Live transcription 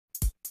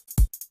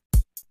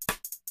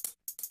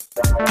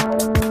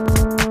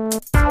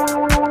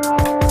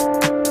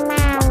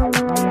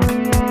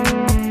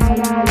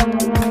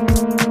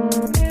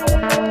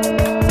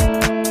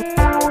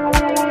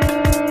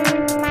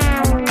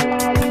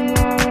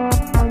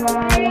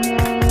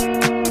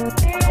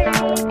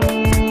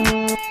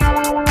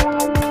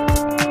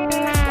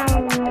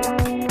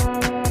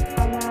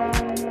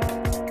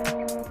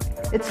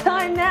It's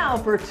time now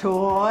for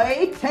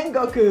Toy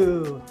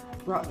Tengoku,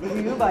 brought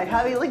to you by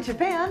HobbyLink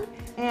Japan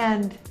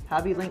and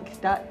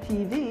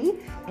HobbyLink.tv.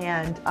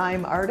 And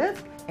I'm Arda,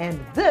 and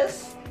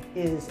this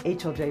is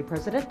HLJ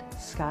President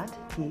Scott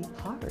T.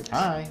 Hard.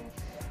 Hi.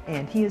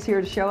 And he is here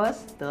to show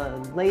us the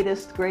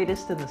latest,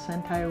 greatest in the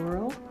Sentai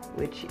world,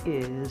 which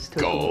is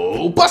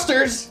Go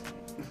Busters!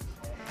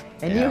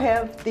 And you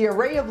have the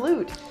array of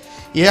loot.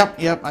 Yep,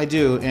 I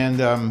do.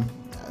 And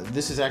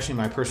this is actually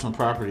my personal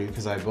property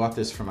because I bought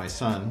this for my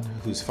son,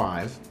 who's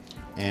 5,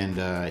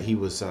 and he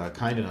was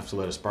kind enough to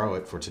let us borrow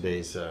it for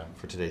today's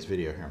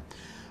video here.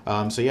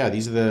 So yeah,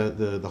 these are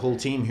the whole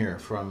team here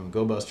from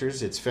Go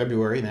Busters. It's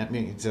February, and that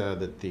means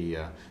that the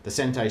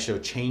Sentai show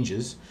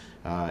changes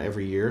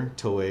every year.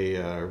 Toei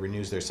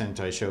renews their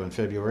Sentai show in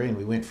February, and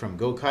we went from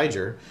Go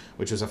Kaiger,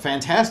 which was a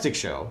fantastic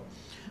show,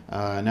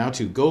 now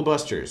to Go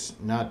Busters,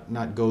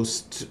 not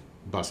Ghost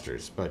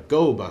Busters, but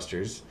Go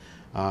Busters.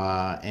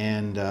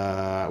 And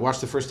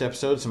watched the first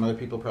episode. Some other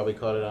people probably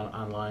caught it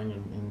online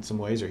in some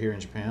ways, or here in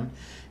Japan.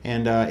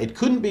 And it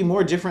couldn't be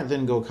more different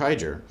than Go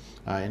Kaiger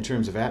in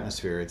terms of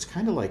atmosphere. It's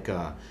kind of like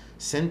a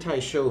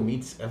Sentai show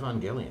meets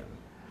Evangelion.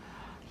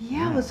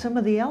 Yeah, with some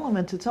of the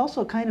elements. It's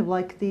also kind of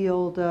like the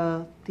old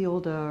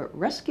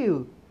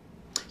rescue.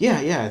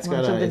 Yeah, it's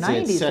got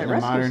it's set in a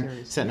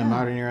modern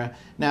modern era.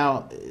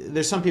 Now,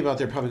 there's some people out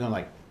there probably going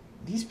like,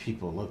 these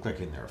people look like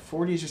in their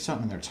 40s or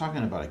something. They're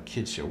talking about a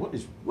kid's show. What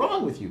is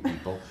wrong with you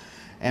people?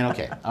 And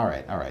okay, all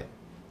right.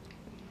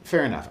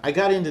 Fair enough. I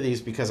got into these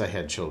because I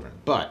had children,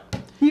 but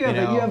you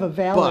have a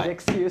valid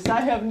excuse.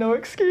 I have no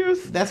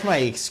excuse. That's my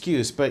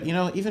excuse. But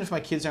even if my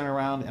kids aren't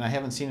around and I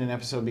haven't seen an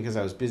episode because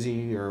I was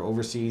busy or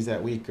overseas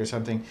that week or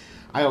something,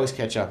 I always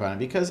catch up on it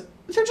because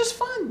they're just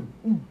fun.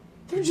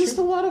 They're just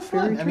a lot of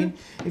fun. I mean,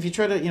 if you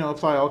try to,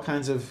 apply all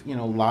kinds of,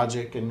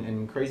 logic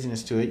and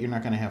craziness to it, you're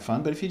not going to have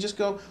fun. But if you just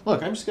go,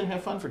 look, I'm just going to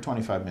have fun for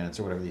 25 minutes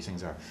or whatever these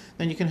things are,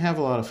 then you can have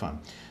a lot of fun.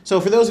 So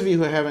for those of you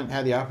who haven't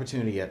had the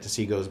opportunity yet to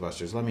see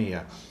Ghostbusters,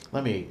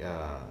 let me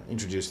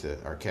introduce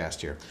our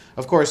cast here.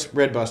 Of course,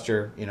 Red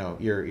Buster,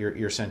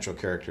 your central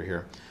character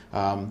here.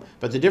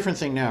 But the different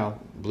thing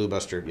now, Blue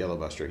Buster, Yellow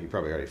Buster, you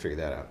probably already figured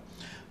that out.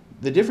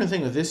 The different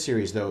thing with this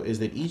series, though, is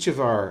that each of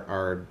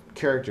our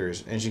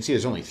characters, and as you can see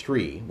there's only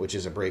 3, which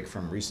is a break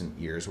from recent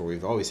years where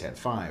we've always had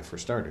 5 for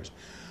starters,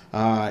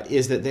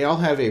 is that they all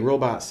have a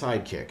robot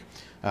sidekick.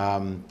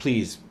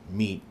 Please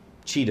meet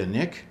Cheeda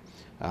Nick,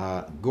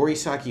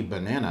 Gorisaki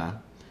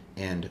Banana,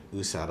 and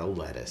Usada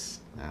Lettuce.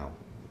 Now,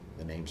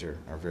 the names are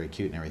very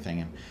cute and everything,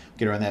 and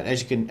get around that.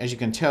 As you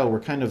can tell, we're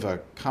kind of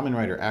a Kamen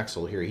Rider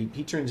Axel here.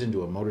 He turns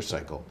into a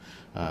motorcycle,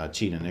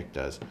 Cheeda Nick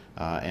does,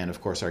 and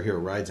of course our hero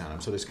rides on him.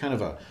 So there's kind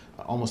of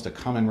almost a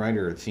Kamen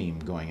Rider theme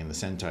going in the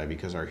Sentai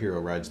because our hero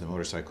rides the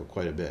motorcycle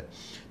quite a bit.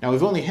 Now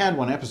we've only had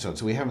 1 episode,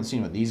 so we haven't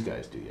seen what these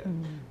guys do yet.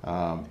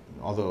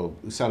 Although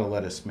Usada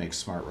Lettuce makes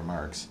smart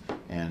remarks,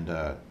 and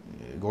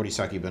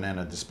Gorisaki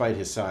Banana, despite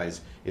his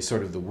size, is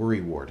sort of the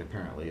worrywart,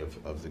 apparently,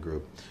 of the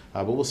group.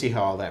 But we'll see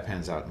how all that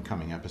pans out in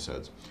coming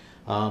episodes.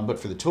 But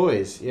for the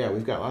toys, yeah,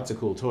 we've got lots of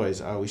cool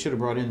toys. We should have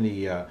brought in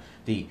the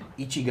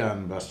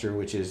Ichigan Buster,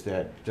 which is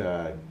that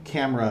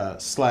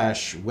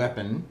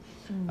camera/weapon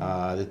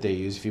that they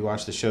use. If you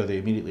watch the show, they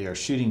immediately are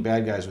shooting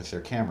bad guys with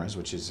their cameras,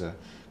 which is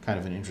kind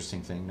of an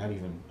interesting thing. Not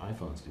even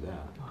iPhones do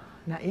that.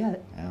 Not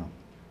yet. Yeah.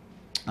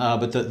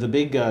 But the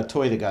big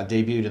toy that got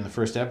debuted in the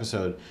first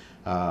episode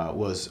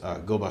was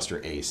Go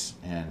Buster Ace,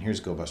 and here's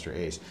Go Buster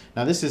Ace.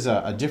 Now this is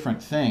a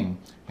different thing.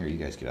 Here, you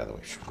guys get out of the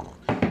way.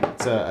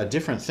 It's a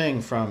different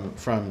thing from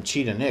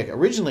Cheeda Nick.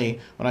 Originally,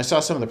 when I saw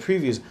some of the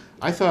previews,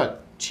 I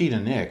thought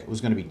Cheeda Nick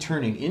was going to be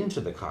turning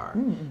into the car,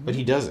 but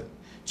he doesn't.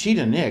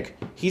 Cheeda Nick,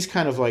 he's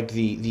kind of like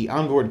the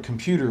onboard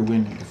computer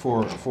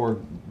for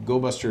Go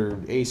Buster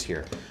Ace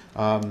here.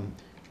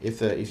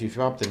 If you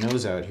pop the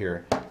nose out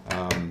here,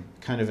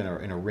 kind of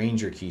in a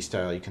Ranger Key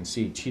style, you can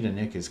see Cheeda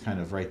Nick is kind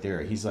of right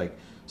there. He's like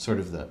sort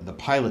of the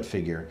pilot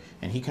figure,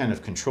 and he kind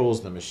of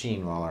controls the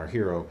machine while our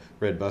hero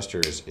Red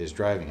Buster is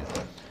driving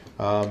it.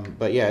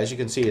 But yeah, as you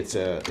can see, it's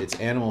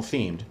animal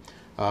themed,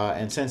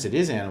 and since it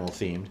is animal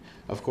themed,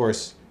 of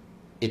course,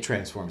 it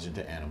transforms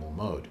into animal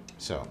mode.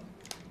 So,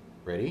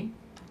 ready?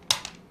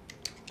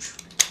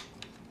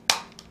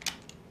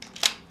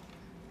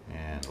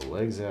 And the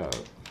legs out.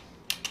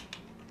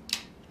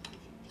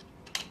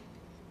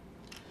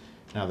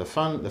 Now the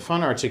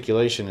fun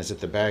articulation is at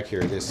the back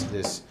here.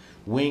 This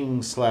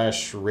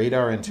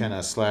wing/radar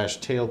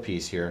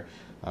antenna/tailpiece here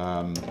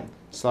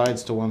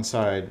slides to one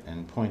side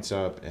and points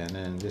up, and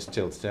then this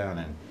tilts down,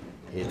 and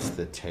it's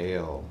the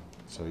tail.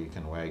 So you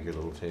can wag your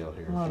little tail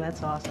here. Oh,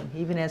 that's awesome.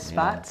 Even has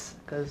spots,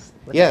 because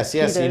yes.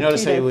 You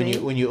notice how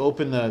when you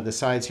open the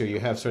sides here, you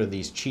have sort of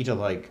these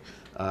cheetah-like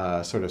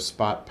sort of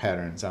spot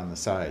patterns on the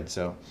side.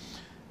 So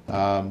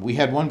we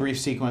had one brief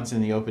sequence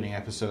in the opening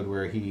episode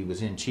where he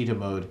was in cheetah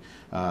mode,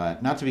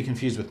 not to be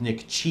confused with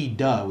Nick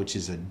Cheeda, which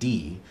is a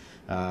D.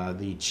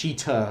 The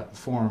cheetah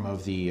form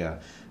of the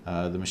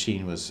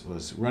machine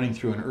was running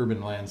through an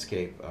urban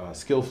landscape,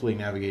 skillfully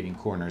navigating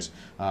corners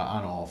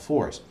on all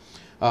fours.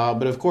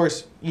 But of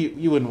course,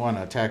 you wouldn't want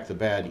to attack the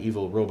bad,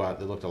 evil robot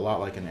that looked a lot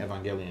like an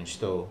Evangelion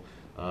Shito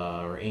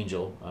or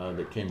angel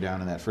that came down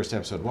in that first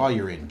episode. While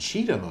you're in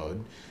cheetah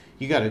mode,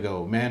 you got to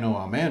go mano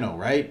a mano,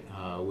 right?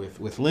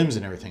 With limbs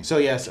and everything. So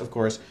yes, of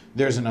course,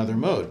 there's another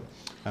mode.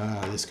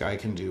 This guy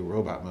can do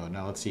robot mode.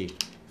 Now let's see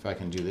if I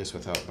can do this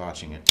without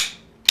botching it.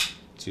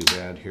 Too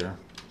bad here.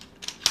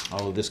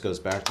 All of this goes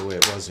back the way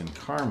it was in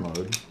car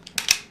mode.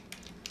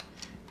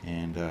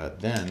 And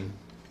then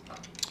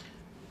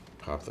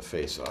pop the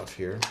face off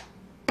here.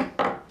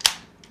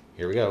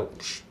 Here we go.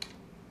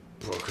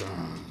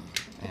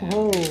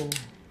 And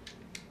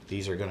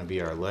these are going to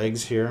be our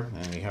legs here,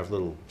 and we have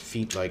little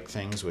feet-like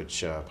things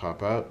which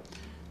pop out.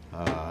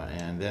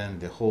 And then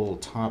the whole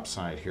top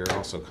side here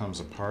also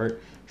comes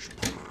apart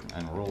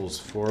and rolls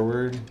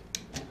forward.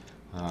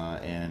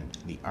 And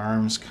the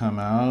arms come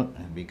out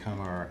and become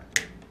our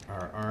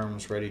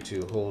arms ready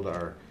to hold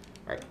our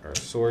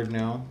sword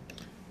now.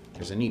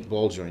 There's a neat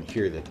ball joint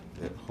here that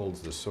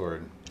holds the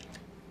sword.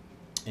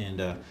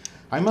 And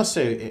I must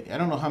say, I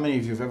don't know how many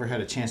of you have ever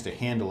had a chance to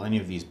handle any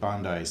of these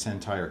Bandai,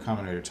 Sentai, or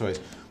Kamen Rider toys,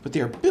 but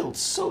they are built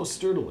so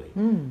sturdily.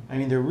 I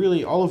mean, they're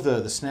really, all of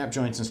the snap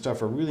joints and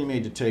stuff are really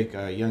made to take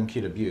young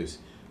kid abuse.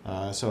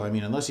 So, I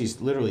mean, unless he's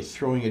literally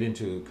throwing it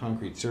into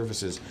concrete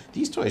surfaces,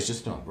 these toys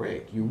just don't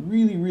break. You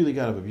really, really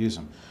got to abuse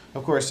them.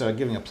 Of course,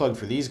 giving a plug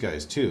for these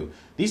guys, too.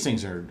 These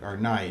things are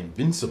nigh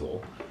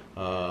invincible.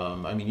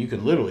 I mean, you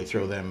can literally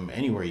throw them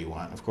anywhere you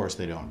want. Of course,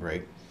 they don't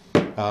break.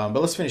 But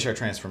let's finish our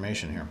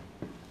transformation here.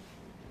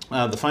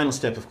 The final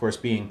step, of course,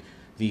 being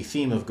the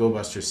theme of Go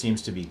Buster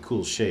seems to be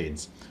cool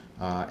shades.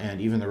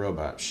 And even the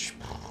robot,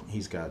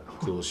 he's got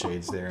cool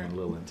shades there and a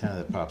little antenna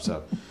that pops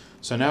up.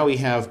 So now we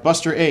have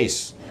Buster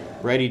Ace,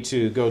 ready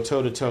to go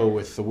toe-to-toe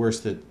with the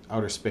worst that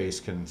outer space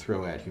can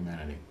throw at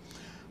humanity.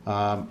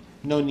 No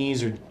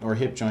knees or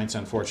hip joints,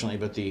 unfortunately,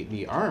 but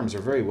the arms are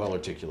very well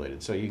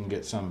articulated, so you can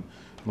get some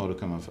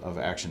modicum of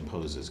action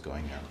poses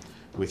going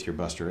on with your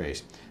Buster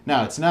Ace.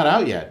 Now, it's not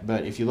out yet,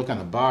 but if you look on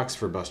the box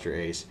for Buster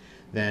Ace,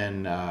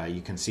 then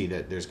you can see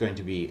that there's going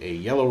to be a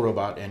yellow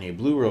robot and a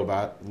blue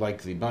robot,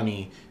 like the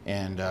bunny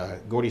and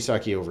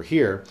Gorisaki over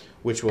here,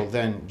 which will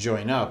then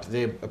join up.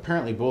 They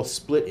apparently both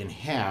split in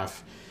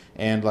half,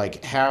 and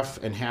like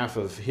half and half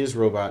of his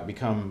robot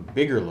become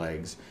bigger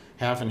legs,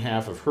 half and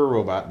half of her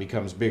robot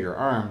becomes bigger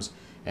arms,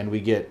 and we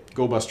get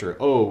Go Buster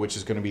O, which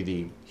is going to be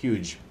the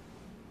huge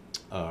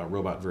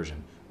robot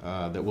version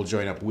that will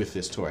join up with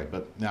this toy,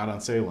 but not on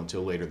sale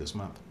until later this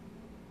month.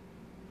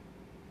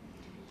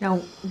 Now,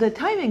 the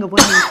timing of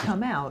when these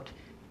come out,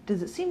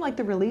 does it seem like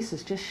the release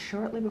is just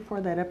shortly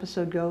before that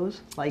episode goes?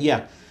 Like,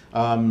 yeah,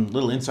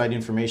 little inside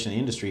information in the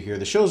industry here.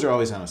 The shows are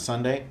always on a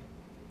Sunday.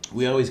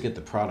 We always get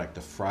the product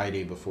the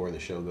Friday before the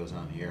show goes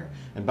on the air.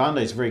 And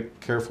Bandai is very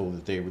careful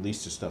that they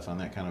release the stuff on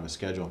that kind of a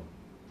schedule.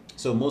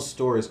 So most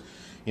stores,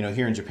 you know,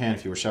 here in Japan,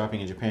 if you were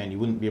shopping in Japan, you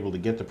wouldn't be able to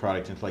get the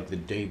product until like the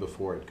day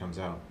before it comes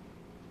out.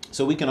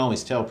 So we can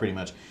always tell pretty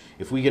much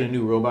if we get a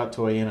new robot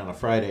toy in on a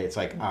Friday, it's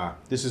like,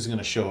 this is going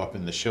to show up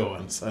in the show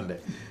on Sunday.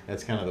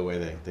 That's kind of the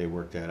way they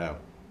work that out.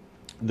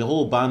 The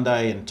whole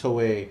Bandai and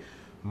Toei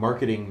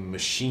marketing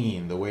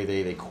machine, the way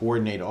they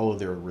coordinate all of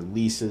their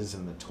releases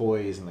and the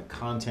toys and the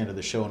content of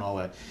the show and all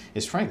that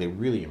is frankly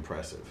really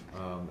impressive,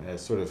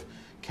 as sort of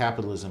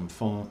capitalism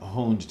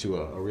honed to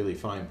a really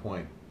fine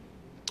point.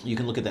 You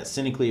can look at that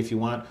cynically if you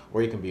want,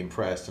 or you can be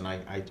impressed, and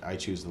I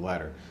choose the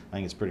latter. I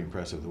think it's pretty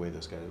impressive the way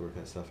those guys work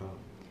that stuff out.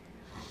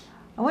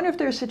 I wonder if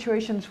there are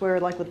situations where,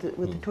 like with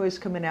the toys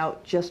coming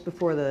out just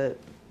before the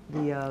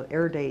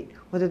air date,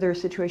 whether there are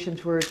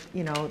situations where,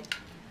 you know,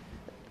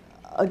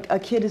 a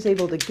kid is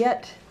able to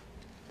get,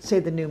 say,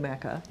 the new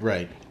mecha,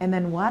 right, and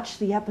then watch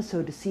the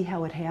episode to see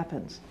how it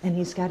happens, and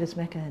he's got his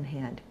mecha in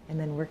hand, and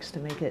then works to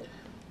make it.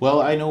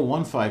 Well, I know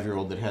one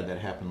 5-year-old that had that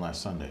happen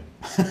last Sunday.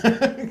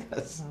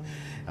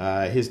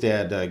 His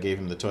dad gave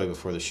him the toy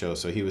before the show,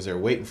 so he was there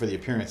waiting for the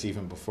appearance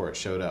even before it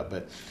showed up.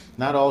 But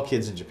not all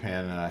kids in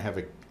Japan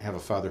have a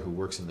father who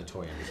works in the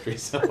toy industry,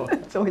 so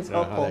it's always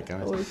helpful.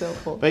 Always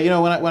helpful. But you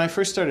know, when I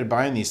first started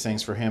buying these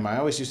things for him, I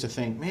always used to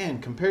think,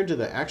 man, compared to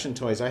the action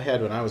toys I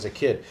had when I was a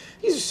kid,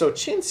 these are so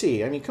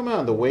chintzy. I mean, come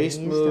on, the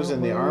waist moves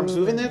and the arms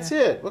move, and that's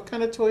it. What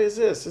kind of toy is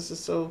this? This is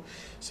so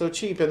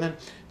cheap. And then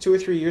 2 or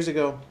 3 years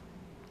ago,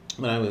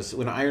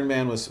 when Iron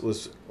Man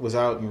was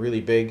out and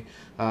really big,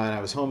 and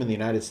I was home in the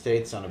United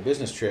States on a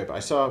business trip, I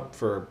saw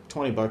for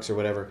 $20 or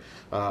whatever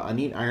a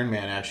neat Iron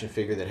Man action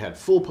figure that had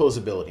full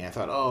posability. I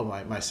thought, oh,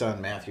 my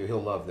son Matthew,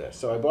 he'll love this.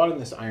 So I bought him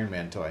this Iron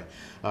Man toy,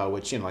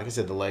 which, like I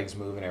said, the legs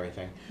move and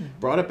everything.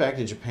 Brought it back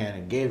to Japan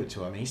and gave it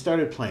to him, and he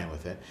started playing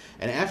with it.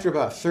 And after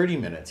about 30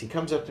 minutes, he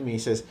comes up to me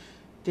and says,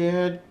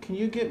 "Dad, can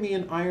you get me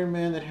an Iron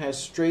Man that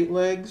has straight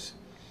legs?"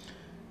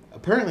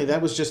 Apparently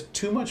that was just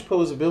too much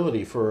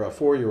posability for a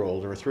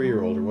 4-year-old or a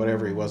 3-year-old or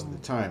whatever he was at the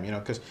time,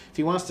 because if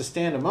he wants to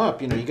stand him up,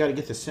 you got to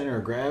get the center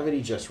of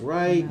gravity just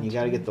right, and you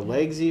got to get the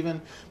legs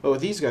even. But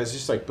with these guys,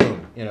 just like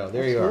boom,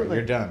 there you are,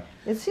 you're done.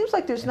 It seems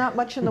like there's not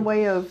much in the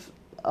way of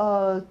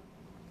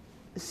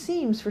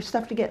seams for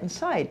stuff to get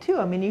inside too.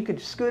 I mean, you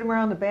could scoot them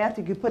around the bath.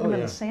 You could put them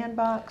in the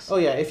sandbox. Oh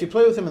yeah, if you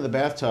play with them in the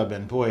bathtub,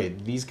 and boy,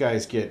 these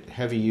guys get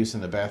heavy use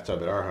in the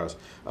bathtub at our house.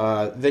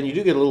 Then you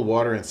do get a little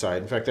water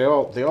inside. In fact, they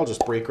all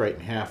just break right in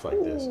half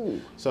like this.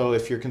 So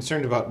if you're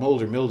concerned about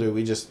mold or mildew,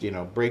 we just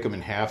break them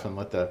in half and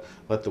let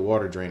the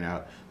water drain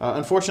out.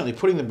 Unfortunately,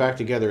 putting them back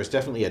together is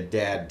definitely a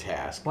dad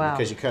task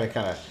because you kind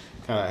of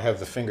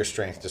have the finger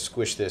strength to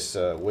squish this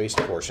waist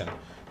portion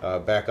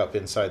back up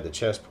inside the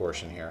chest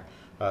portion here.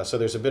 So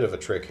there's a bit of a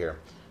trick here,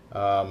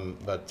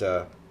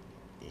 but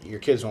your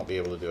kids won't be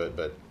able to do it,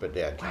 but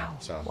Dad can. Wow!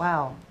 So.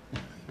 Wow,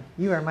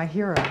 you are my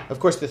hero. Of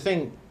course, the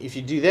thing, if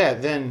you do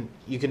that, then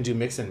you can do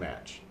mix and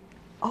match.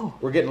 Oh,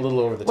 we're getting a little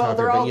over the top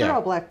there. Well, they're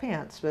all black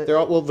pants, but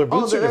their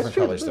boots are different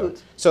colors though.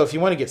 So if you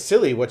want to get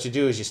silly, what you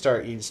do is you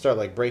start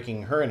like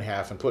breaking her in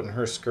half and putting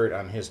her skirt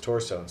on his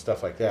torso and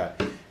stuff like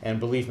that. And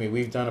believe me,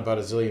 we've done about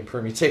a zillion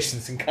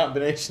permutations and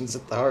combinations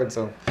at the Hard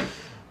Zone.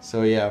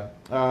 So yeah.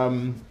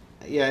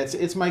 Yeah,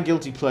 it's my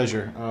guilty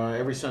pleasure.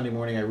 Every Sunday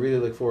morning, I really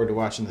look forward to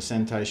watching the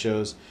Sentai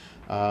shows.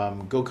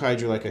 Go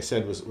Kaiju, like I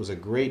said, was a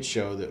great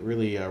show that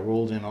really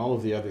rolled in all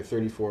of the other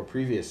 34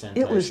 previous Sentai shows.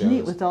 It was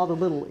neat with all the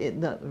little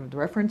the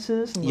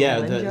references and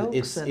little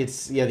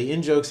in-jokes. The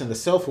in-jokes and the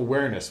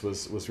self-awareness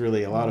was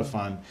really a lot of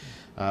fun.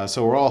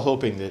 So we're all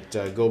hoping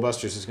that Go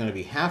Busters is going to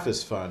be half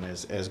as fun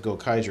as Go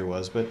Kaiju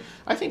was. But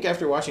I think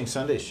after watching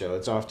Sunday's show,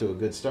 it's off to a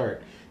good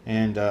start.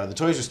 And the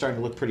toys are starting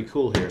to look pretty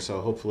cool here,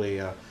 so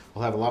hopefully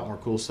we'll have a lot more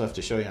cool stuff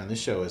to show you on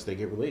this show as they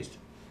get released.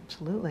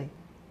 Absolutely.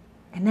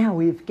 And now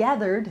we've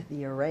gathered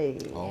the array.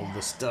 All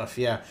the stuff,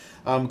 yeah.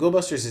 Go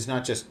Busters is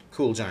not just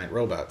cool giant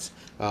robots.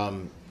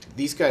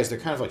 These guys, they're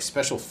kind of like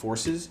special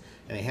forces,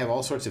 and they have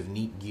all sorts of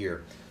neat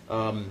gear.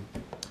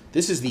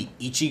 This is the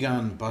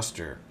Ichigan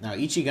Buster. Now,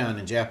 Ichigan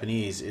in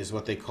Japanese is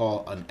what they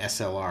call an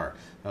SLR.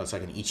 It's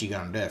like an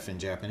Ichigan Def in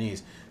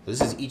Japanese. So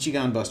this is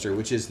Ichigan Buster,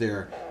 which is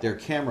their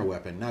camera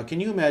weapon. Now, can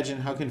you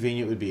imagine how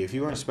convenient it would be if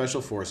you were in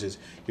Special Forces,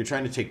 you're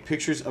trying to take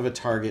pictures of a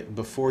target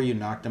before you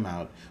knocked them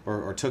out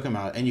or took them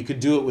out, and you could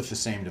do it with the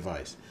same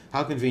device?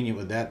 How convenient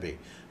would that be?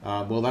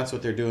 Well, that's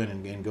what they're doing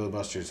in Go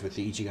Busters with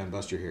the Ichigan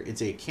Buster here.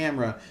 It's a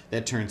camera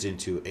that turns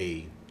into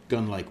a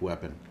gun-like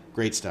weapon.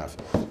 Great stuff.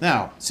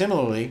 Now,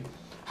 similarly,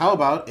 how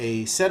about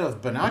a set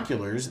of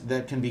binoculars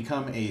that can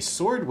become a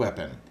sword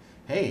weapon?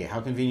 Hey,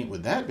 how convenient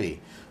would that be?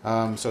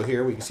 So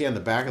here we can see on the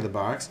back of the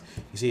box,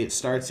 you see it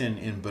starts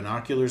in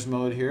binoculars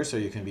mode here, so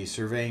you can be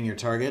surveying your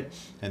target,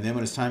 and then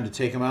when it's time to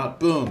take them out,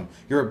 boom,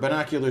 your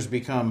binoculars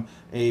become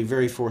a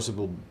very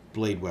forcible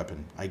blade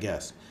weapon, I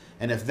guess.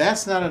 And if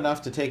that's not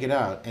enough to take it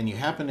out, and you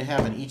happen to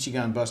have an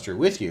Ichigan Buster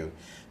with you,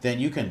 then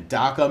you can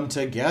dock them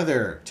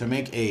together to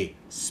make a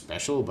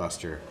special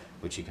Buster,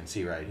 which you can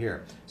see right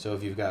here. So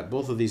if you've got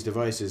both of these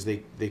devices,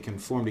 they can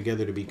form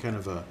together to be kind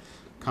of a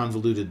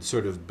convoluted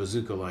sort of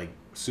bazooka-like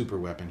super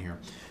weapon here.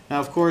 Now,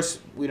 of course,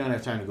 we don't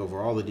have time to go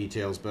over all the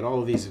details, but all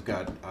of these have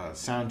got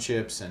sound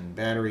chips and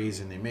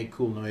batteries, and they make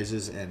cool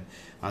noises. And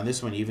on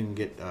this one, you even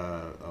get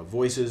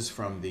voices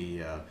from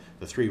the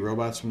 3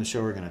 robots from the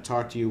show are going to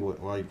talk to you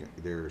while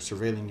they're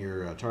surveilling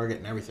your target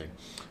and everything.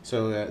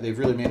 So they've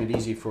really made it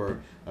easy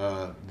for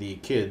the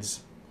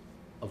kids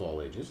of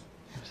all ages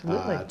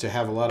to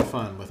have a lot of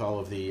fun with all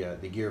of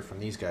the gear from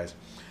these guys.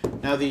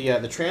 Now,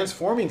 the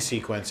transforming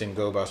sequence in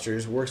Go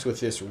Busters works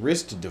with this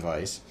wrist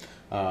device,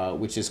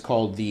 which is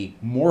called the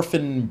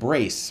Morphin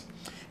brace.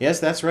 Yes,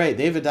 that's right.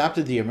 They've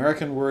adopted the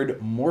American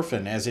word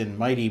morphin, as in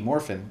mighty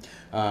morphin,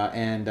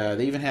 and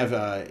they even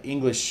have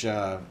English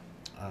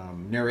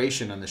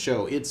narration on the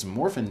show. It's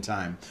morphin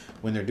time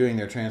when they're doing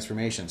their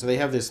transformation. So they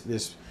have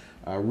this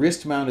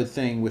wrist-mounted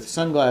thing with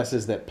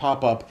sunglasses that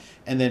pop up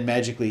and then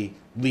magically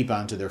leap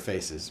onto their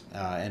faces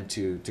and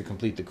to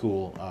complete the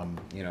cool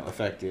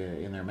effect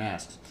in their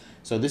masks.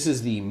 So this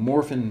is the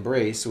Morphin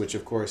brace, which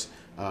of course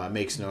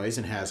makes noise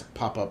and has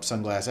pop-up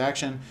sunglass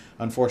action.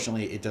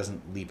 Unfortunately, it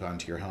doesn't leap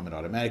onto your helmet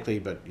automatically,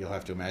 but you'll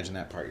have to imagine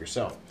that part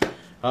yourself.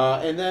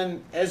 And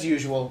then, as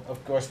usual,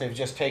 of course, they've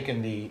just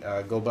taken the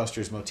Go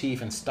Busters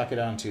motif and stuck it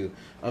onto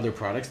other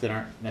products that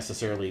aren't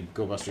necessarily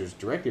Go Busters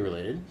directly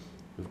related.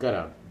 We've got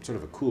a sort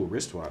of a cool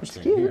wristwatch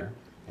thing here.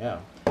 Yeah.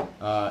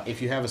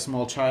 If you have a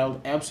small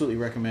child, absolutely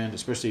recommend,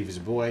 especially if he's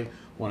a boy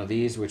one of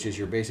these, which is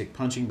your basic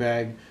punching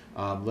bag.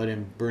 Let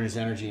him burn his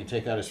energy and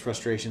take out his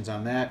frustrations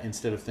on that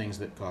instead of things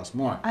that cost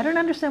more. I don't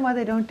understand why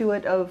they don't do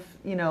it of,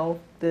 you know,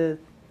 the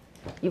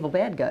evil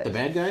bad guys. The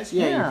bad guys?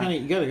 Yeah,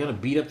 you gotta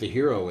beat up the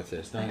hero with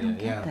this, don't you? I don't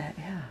get that,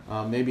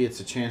 yeah. Maybe it's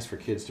a chance for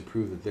kids to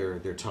prove that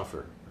they're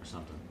tougher or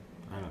something.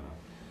 I don't know.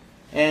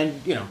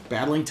 And, you know,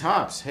 battling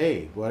tops.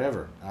 Hey,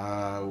 whatever.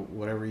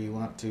 Whatever you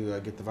want to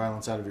get the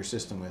violence out of your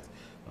system with.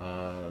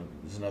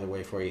 There's another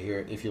way for you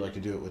here if you like to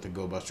do it with a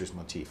Go Busters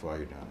motif while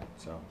you're doing it.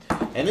 So,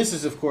 and this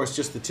is, of course,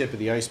 just the tip of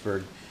the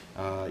iceberg.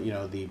 You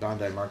know, the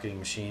Bandai marketing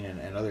machine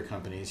and other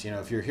companies. You know,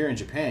 if you're here in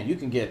Japan, you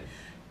can get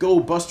Go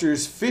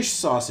Busters fish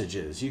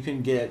sausages. You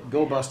can get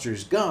Go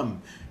Busters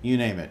gum. You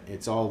name it.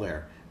 It's all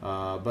there.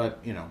 But,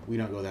 you know, we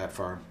don't go that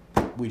far.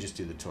 We just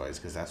do the toys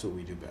because that's what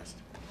we do best.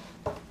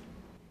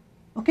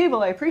 Okay,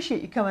 well, I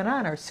appreciate you coming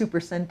on, our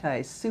Super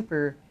Sentai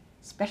super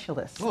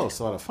specialist. Well, it's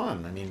a lot of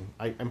fun. I mean,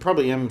 I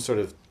probably am sort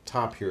of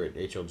top here at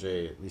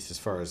HLJ, at least as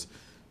far as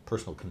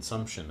personal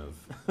consumption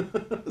of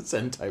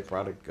Sentai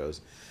product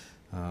goes.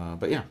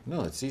 But yeah,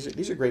 no,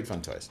 these are great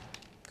fun toys.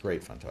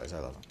 Great fun toys. I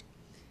love them.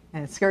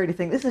 And it's scary to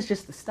think this is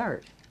just the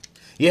start.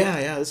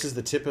 Yeah. This is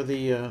the tip of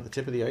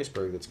the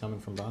iceberg that's coming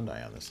from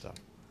Bandai on this stuff.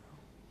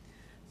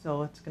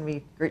 So it's going to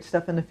be great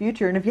stuff in the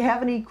future. And if you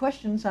have any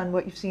questions on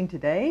what you've seen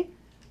today,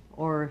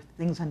 or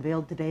things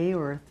unveiled today,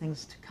 or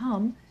things to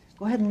come,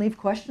 go ahead and leave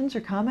questions or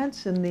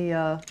comments in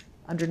the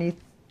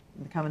underneath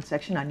in the comment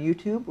section on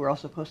YouTube. We're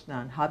also posting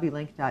on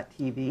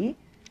HobbyLink.tv.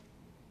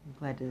 I'm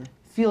glad to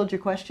field your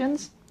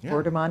questions,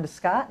 forward them on to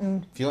Scott,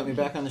 and if you let me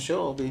back on the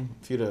show, I'll be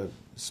for you to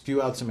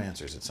spew out some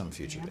answers at some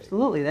future date.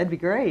 Absolutely, that'd be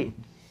great.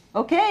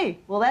 Okay,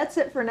 well that's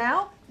it for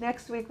now.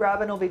 Next week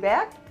Robin will be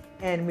back,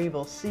 and we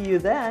will see you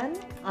then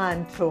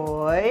on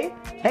Toy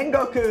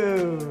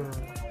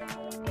Tengoku.